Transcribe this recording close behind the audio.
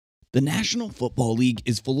The National Football League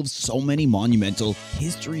is full of so many monumental,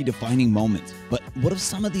 history-defining moments. But what if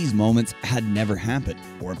some of these moments had never happened,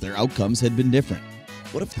 or if their outcomes had been different?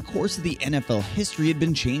 What if the course of the NFL history had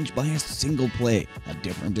been changed by a single play, a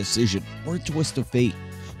different decision, or a twist of fate?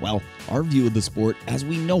 Well, our view of the sport as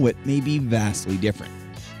we know it may be vastly different.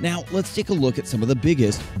 Now, let's take a look at some of the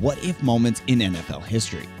biggest what-if moments in NFL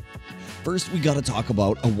history. First, we gotta talk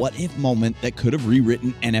about a what-if moment that could have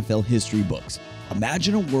rewritten NFL history books.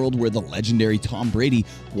 Imagine a world where the legendary Tom Brady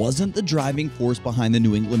wasn't the driving force behind the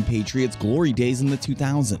New England Patriots' glory days in the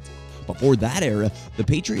 2000s. Before that era, the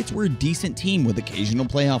Patriots were a decent team with occasional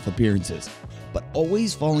playoff appearances, but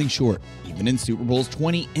always falling short, even in Super Bowls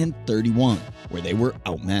 20 and 31, where they were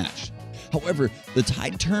outmatched. However, the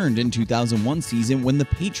tide turned in 2001 season when the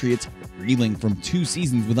Patriots, reeling from 2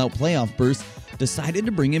 seasons without playoff bursts, decided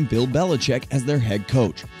to bring in Bill Belichick as their head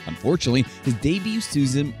coach. Unfortunately, his debut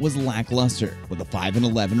season was lackluster with a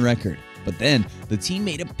 5-11 record. But then, the team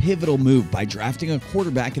made a pivotal move by drafting a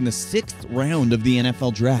quarterback in the 6th round of the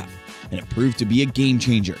NFL draft, and it proved to be a game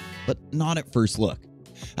changer, but not at first look.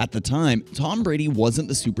 At the time, Tom Brady wasn't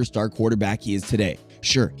the superstar quarterback he is today.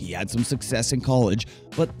 Sure, he had some success in college,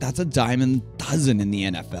 but that's a dime a dozen in the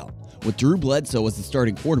NFL. With Drew Bledsoe as the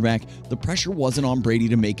starting quarterback, the pressure wasn't on Brady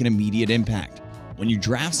to make an immediate impact. When you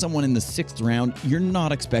draft someone in the 6th round, you're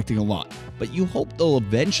not expecting a lot, but you hope they'll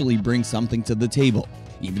eventually bring something to the table.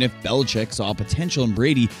 Even if Belichick saw potential in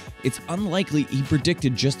Brady, it's unlikely he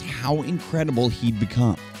predicted just how incredible he'd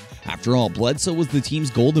become. After all, Bledsoe was the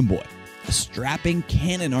team's golden boy, a strapping,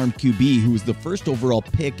 cannon-armed QB who was the first overall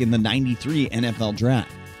pick in the '93 NFL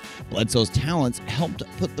Draft. Bledsoe's talents helped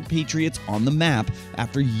put the Patriots on the map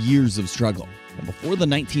after years of struggle. And before the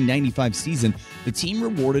 1995 season, the team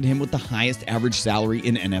rewarded him with the highest average salary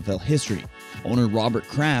in NFL history. Owner Robert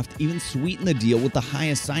Kraft even sweetened the deal with the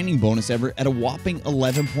highest signing bonus ever at a whopping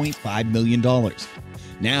 $11.5 million.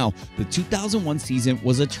 Now, the 2001 season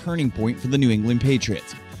was a turning point for the New England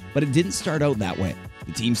Patriots. But it didn't start out that way.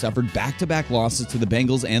 The team suffered back-to-back losses to the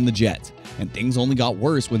Bengals and the Jets, and things only got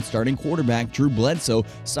worse when starting quarterback Drew Bledsoe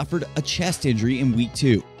suffered a chest injury in Week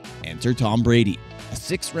 2. Enter Tom Brady, a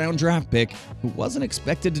 6th-round draft pick who wasn't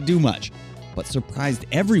expected to do much, but surprised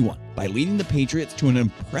everyone by leading the Patriots to an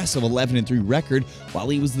impressive 11-3 record while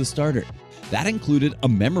he was the starter. That included a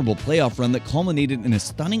memorable playoff run that culminated in a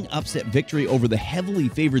stunning upset victory over the heavily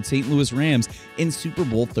favored St. Louis Rams in Super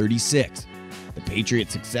Bowl 36. The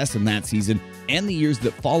Patriots' success in that season and the years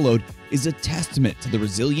that followed is a testament to the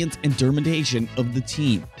resilience and determination of the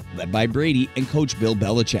team, led by Brady and coach Bill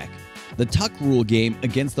Belichick. The tuck rule game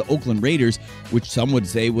against the Oakland Raiders, which some would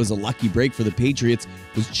say was a lucky break for the Patriots,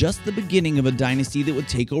 was just the beginning of a dynasty that would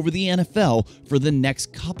take over the NFL for the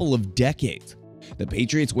next couple of decades. The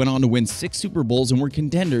Patriots went on to win 6 Super Bowls and were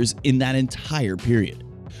contenders in that entire period.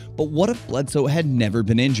 But what if Bledsoe had never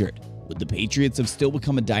been injured? Would the Patriots have still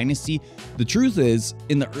become a dynasty? The truth is,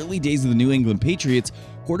 in the early days of the New England Patriots,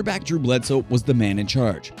 quarterback Drew Bledsoe was the man in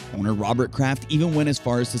charge. Owner Robert Kraft even went as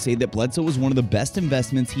far as to say that Bledsoe was one of the best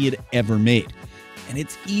investments he had ever made. And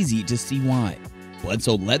it's easy to see why.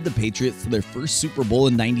 Bledsoe led the Patriots to their first Super Bowl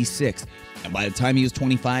in '96, and by the time he was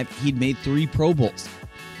 25, he'd made 3 Pro Bowls.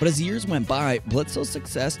 But as years went by, Bledsoe's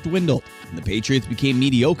success dwindled, and the Patriots became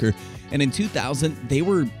mediocre, and in 2000, they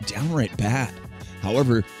were downright bad.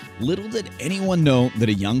 However, little did anyone know that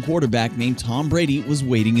a young quarterback named Tom Brady was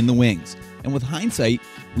waiting in the wings. And with hindsight,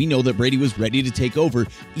 we know that Brady was ready to take over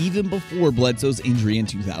even before Bledsoe's injury in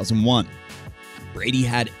 2001. Brady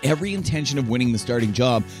had every intention of winning the starting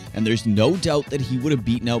job, and there's no doubt that he would have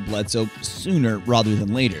beaten out Bledsoe sooner rather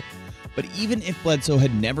than later. But even if Bledsoe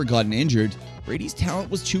had never gotten injured, Brady's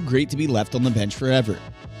talent was too great to be left on the bench forever.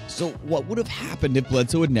 So what would have happened if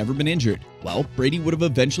Bledsoe had never been injured? Well, Brady would have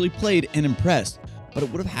eventually played and impressed, but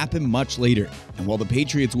it would have happened much later. And while the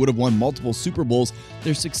Patriots would have won multiple Super Bowls,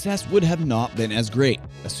 their success would have not been as great.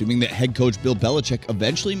 Assuming that head coach Bill Belichick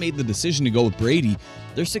eventually made the decision to go with Brady,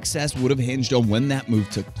 their success would have hinged on when that move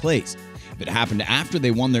took place. If it happened after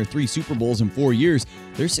they won their 3 Super Bowls in 4 years,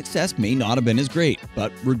 their success may not have been as great.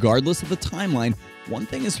 But regardless of the timeline, one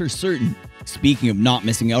thing is for certain. Speaking of not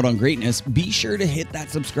missing out on greatness, be sure to hit that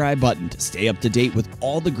subscribe button to stay up to date with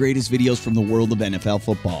all the greatest videos from the world of NFL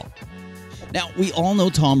football. Now, we all know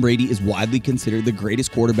Tom Brady is widely considered the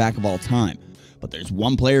greatest quarterback of all time, but there's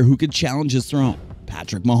one player who could challenge his throne,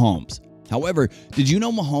 Patrick Mahomes. However, did you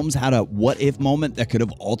know Mahomes had a what-if moment that could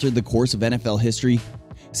have altered the course of NFL history?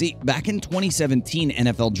 See, back in 2017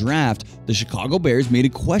 NFL Draft, the Chicago Bears made a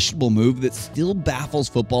questionable move that still baffles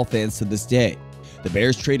football fans to this day. The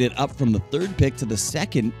Bears traded up from the 3rd pick to the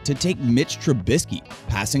 2nd to take Mitch Trubisky,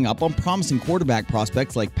 passing up on promising quarterback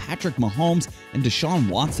prospects like Patrick Mahomes and Deshaun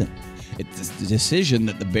Watson. It's a decision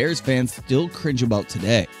that the Bears fans still cringe about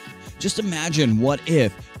today. Just imagine what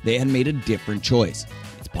if they had made a different choice.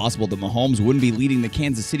 It's possible that Mahomes wouldn't be leading the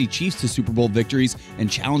Kansas City Chiefs to Super Bowl victories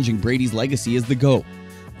and challenging Brady's legacy as the GOAT.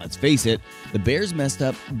 Let's face it, the Bears messed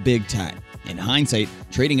up big time. In hindsight,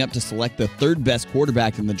 trading up to select the 3rd best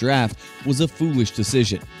quarterback in the draft was a foolish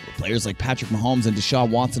decision. With players like Patrick Mahomes and Deshaun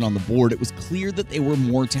Watson on the board, it was clear that they were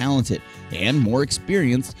more talented and more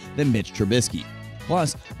experienced than Mitch Trubisky.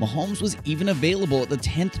 Plus, Mahomes was even available at the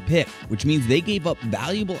 10th pick, which means they gave up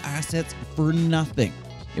valuable assets for nothing.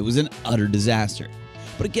 It was an utter disaster.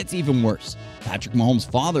 But it gets even worse. Patrick Mahomes'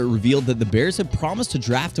 father revealed that the Bears had promised to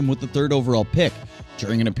draft him with the 3rd overall pick.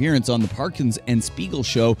 During an appearance on the Parkins and Spiegel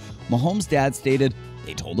show, Mahomes' dad stated,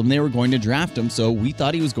 "They told him they were going to draft him, so we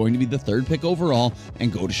thought he was going to be the 3rd pick overall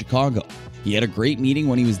and go to Chicago. He had a great meeting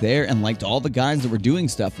when he was there and liked all the guys that were doing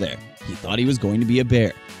stuff there. He thought he was going to be a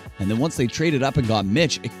Bear." And then once they traded up and got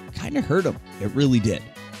Mitch, it kind of hurt him. It really did.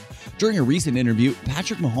 During a recent interview,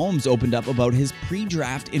 Patrick Mahomes opened up about his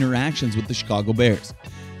pre-draft interactions with the Chicago Bears.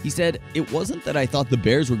 He said, "It wasn't that I thought the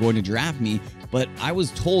Bears were going to draft me, but I was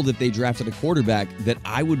told if they drafted a quarterback that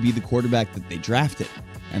I would be the quarterback that they drafted.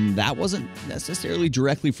 And that wasn't necessarily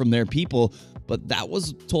directly from their people, but that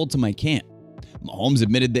was told to my camp." Mahomes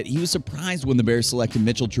admitted that he was surprised when the Bears selected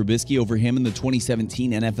Mitchell Trubisky over him in the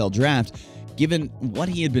 2017 NFL Draft, given what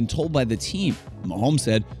he had been told by the team. Mahomes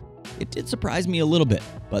said, "It did surprise me a little bit,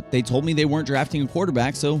 but they told me they weren't drafting a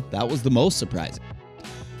quarterback, so that was the most surprising."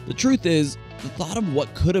 The truth is, the thought of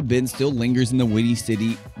what could have been still lingers in the Windy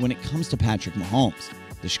City when it comes to Patrick Mahomes.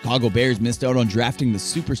 The Chicago Bears missed out on drafting the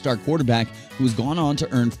superstar quarterback who has gone on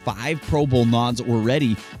to earn 5 Pro Bowl nods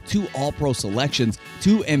already, 2 All-Pro selections,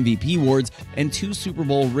 2 MVP awards, and 2 Super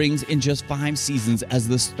Bowl rings in just 5 seasons as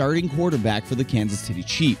the starting quarterback for the Kansas City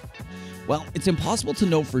Chiefs. While it's impossible to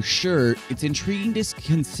know for sure, it's intriguing to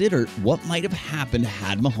consider what might have happened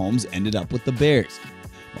had Mahomes ended up with the Bears.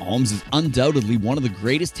 Mahomes is undoubtedly one of the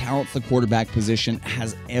greatest talents the quarterback position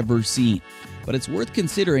has ever seen, but it's worth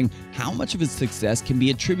considering how much of his success can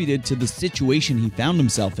be attributed to the situation he found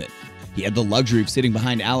himself in. He had the luxury of sitting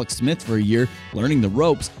behind Alex Smith for a year, learning the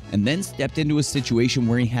ropes, and then stepped into a situation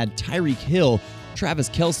where he had Tyreek Hill, Travis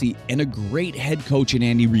Kelce, and a great head coach in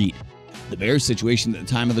Andy Reid. The Bears' situation at the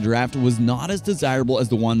time of the draft was not as desirable as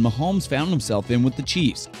the one Mahomes found himself in with the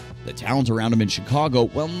Chiefs. The talent around him in Chicago,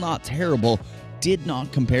 while not terrible, did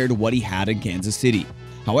not compare to what he had in Kansas City.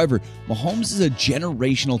 However, Mahomes is a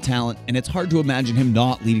generational talent, and it's hard to imagine him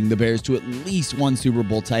not leading the Bears to at least 1 Super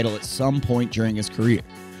Bowl title at some point during his career.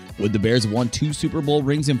 Would the Bears have won 2 Super Bowl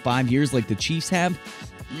rings in 5 years like the Chiefs have?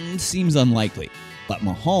 Seems unlikely. But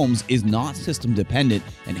Mahomes is not system dependent,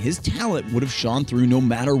 and his talent would have shone through no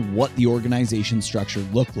matter what the organization structure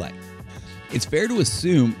looked like. It's fair to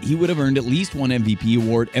assume he would have earned at least 1 MVP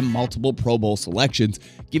award and multiple Pro Bowl selections,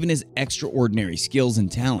 given his extraordinary skills and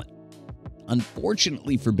talent.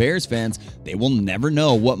 Unfortunately for Bears fans, they will never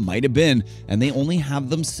know what might have been, and they only have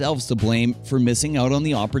themselves to blame for missing out on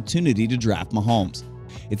the opportunity to draft Mahomes.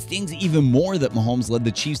 It stings even more that Mahomes led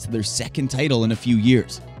the Chiefs to their 2nd title in a few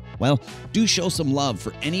years. Well, do show some love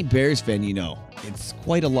for any Bears fan you know. It's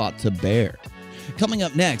quite a lot to bear. Coming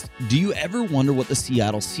up next, do you ever wonder what the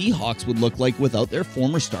Seattle Seahawks would look like without their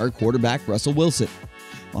former star quarterback Russell Wilson?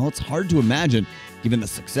 Well, it's hard to imagine, given the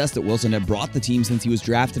success that Wilson had brought the team since he was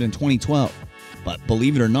drafted in 2012. But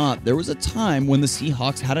believe it or not, there was a time when the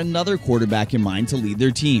Seahawks had another quarterback in mind to lead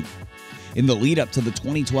their team. In the lead up to the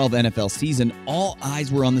 2012 NFL season, all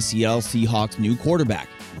eyes were on the Seattle Seahawks' new quarterback,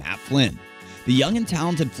 Matt Flynn. The young and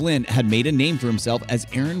talented Flynn had made a name for himself as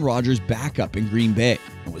Aaron Rodgers' backup in Green Bay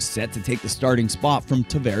and was set to take the starting spot from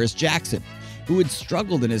Tavares Jackson, who had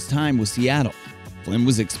struggled in his time with Seattle. Flynn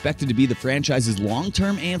was expected to be the franchise's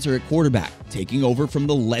long-term answer at quarterback, taking over from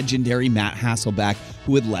the legendary Matt Hasselbeck,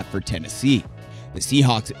 who had left for Tennessee. The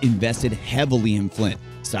Seahawks invested heavily in Flynn,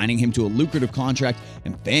 signing him to a lucrative contract,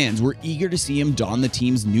 and fans were eager to see him don the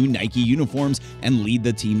team's new Nike uniforms and lead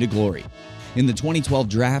the team to glory. In the 2012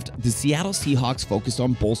 draft, the Seattle Seahawks focused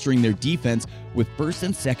on bolstering their defense with 1st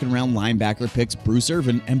and 2nd round linebacker picks Bruce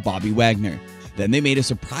Irvin and Bobby Wagner. Then they made a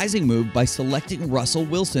surprising move by selecting Russell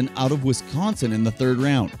Wilson out of Wisconsin in the 3rd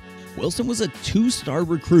round. Wilson was a 2-star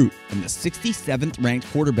recruit and the 67th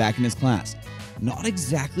ranked quarterback in his class. Not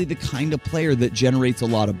exactly the kind of player that generates a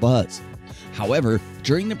lot of buzz. However,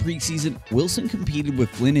 during the preseason, Wilson competed with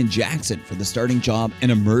Flynn and Jackson for the starting job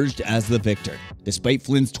and emerged as the victor. Despite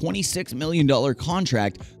Flynn's $26 million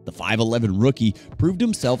contract, the 5'11 rookie proved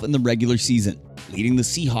himself in the regular season, leading the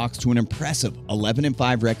Seahawks to an impressive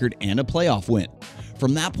 11-5 record and a playoff win.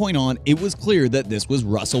 From that point on, it was clear that this was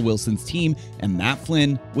Russell Wilson's team, and Matt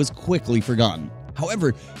Flynn was quickly forgotten.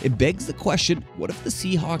 However, it begs the question, what if the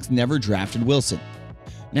Seahawks never drafted Wilson?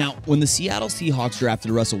 Now, when the Seattle Seahawks drafted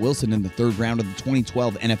Russell Wilson in the third round of the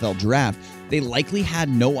 2012 NFL Draft, they likely had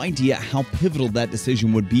no idea how pivotal that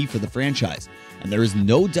decision would be for the franchise. And there is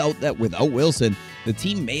no doubt that without Wilson, the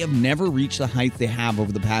team may have never reached the heights they have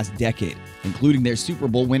over the past decade, including their Super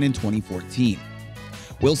Bowl win in 2014.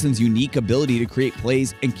 Wilson's unique ability to create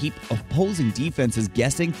plays and keep opposing defenses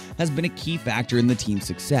guessing has been a key factor in the team's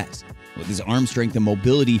success. With his arm strength and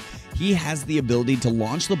mobility, he has the ability to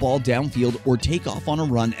launch the ball downfield or take off on a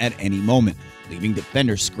run at any moment, leaving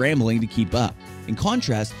defenders scrambling to keep up. In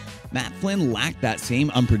contrast, Matt Flynn lacked that same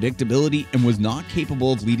unpredictability and was not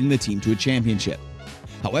capable of leading the team to a championship.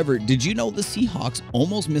 However, did you know the Seahawks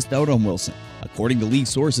almost missed out on Wilson? According to league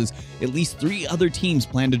sources, at least 3 other teams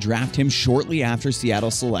planned to draft him shortly after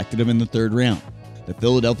Seattle selected him in the third round. The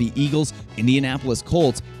Philadelphia Eagles, Indianapolis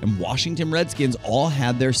Colts, and Washington Redskins all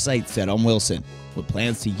had their sights set on Wilson, with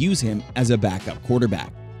plans to use him as a backup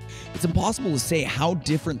quarterback. It's impossible to say how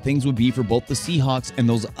different things would be for both the Seahawks and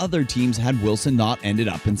those other teams had Wilson not ended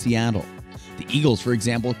up in Seattle. The Eagles, for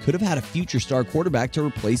example, could have had a future star quarterback to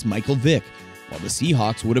replace Michael Vick, while the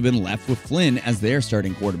Seahawks would have been left with Flynn as their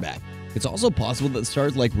starting quarterback. It's also possible that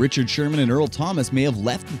stars like Richard Sherman and Earl Thomas may have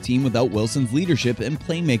left the team without Wilson's leadership and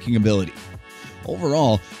playmaking ability.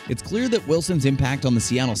 Overall, it's clear that Wilson's impact on the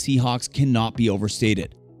Seattle Seahawks cannot be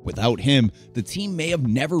overstated. Without him, the team may have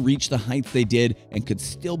never reached the heights they did and could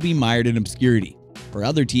still be mired in obscurity. For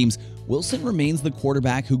other teams, Wilson remains the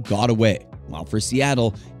quarterback who got away, while for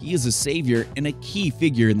Seattle, he is a savior and a key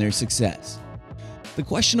figure in their success. The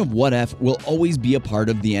question of what if will always be a part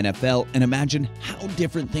of the NFL, and imagine how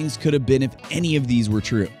different things could have been if any of these were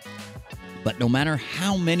true. But no matter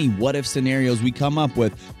how many what if scenarios we come up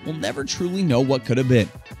with, we'll never truly know what could have been.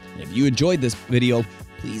 And if you enjoyed this video,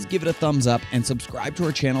 please give it a thumbs up and subscribe to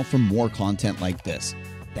our channel for more content like this.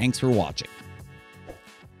 Thanks for watching.